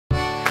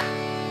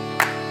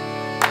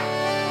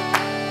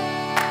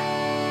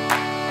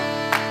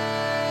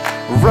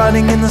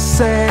running in the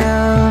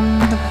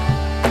sand,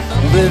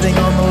 living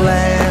on the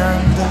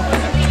land.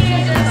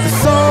 The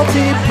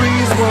salty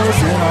breeze was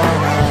in our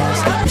eyes.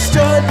 We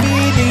stood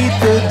beneath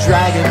the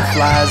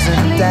dragonflies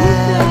and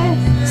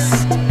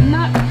danced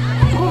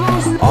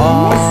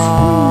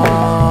all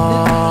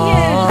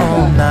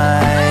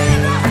night.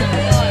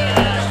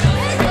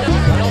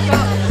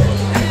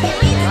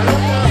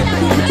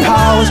 We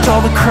polished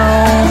all the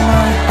chrome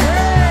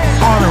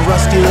on a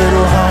rusty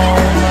little home.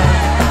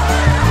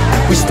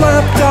 We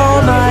slept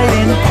all night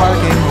in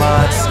parking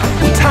lots.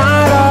 We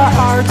tied our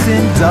hearts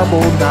in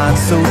double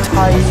knots, so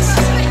tight,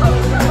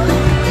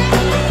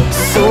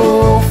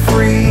 so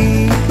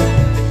free,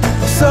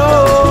 so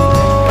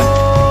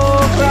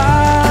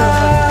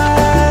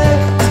bright.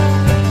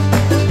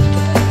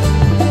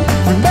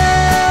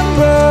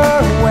 Remember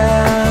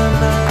when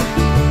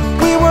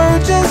we were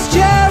just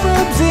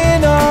cherubs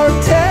in our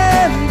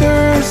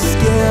tender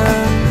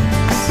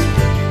skins,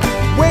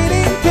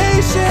 waiting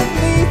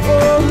patiently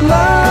for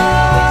love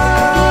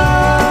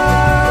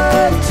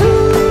to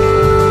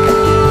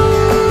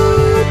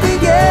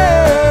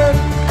begin.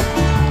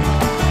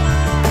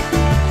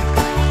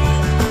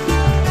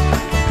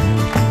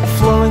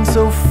 Flowing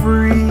so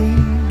free,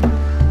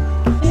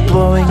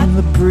 blowing in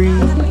the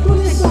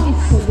breeze.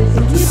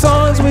 The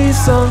songs we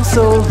sung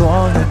so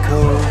long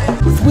ago,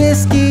 with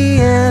whiskey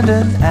and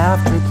an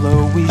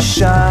afterglow, we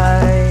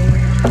shine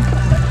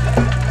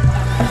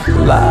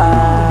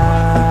like.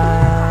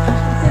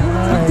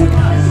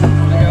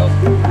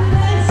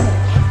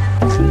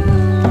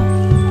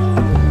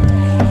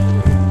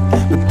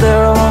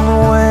 There along the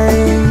way,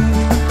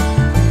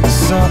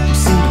 something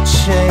seemed to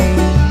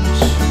change.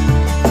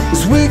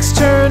 As weeks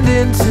turned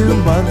into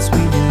months, we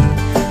knew.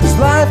 As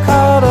life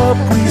caught up,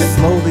 we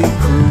slowly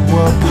grew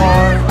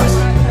apart.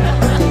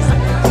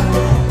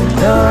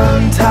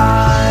 And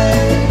untied.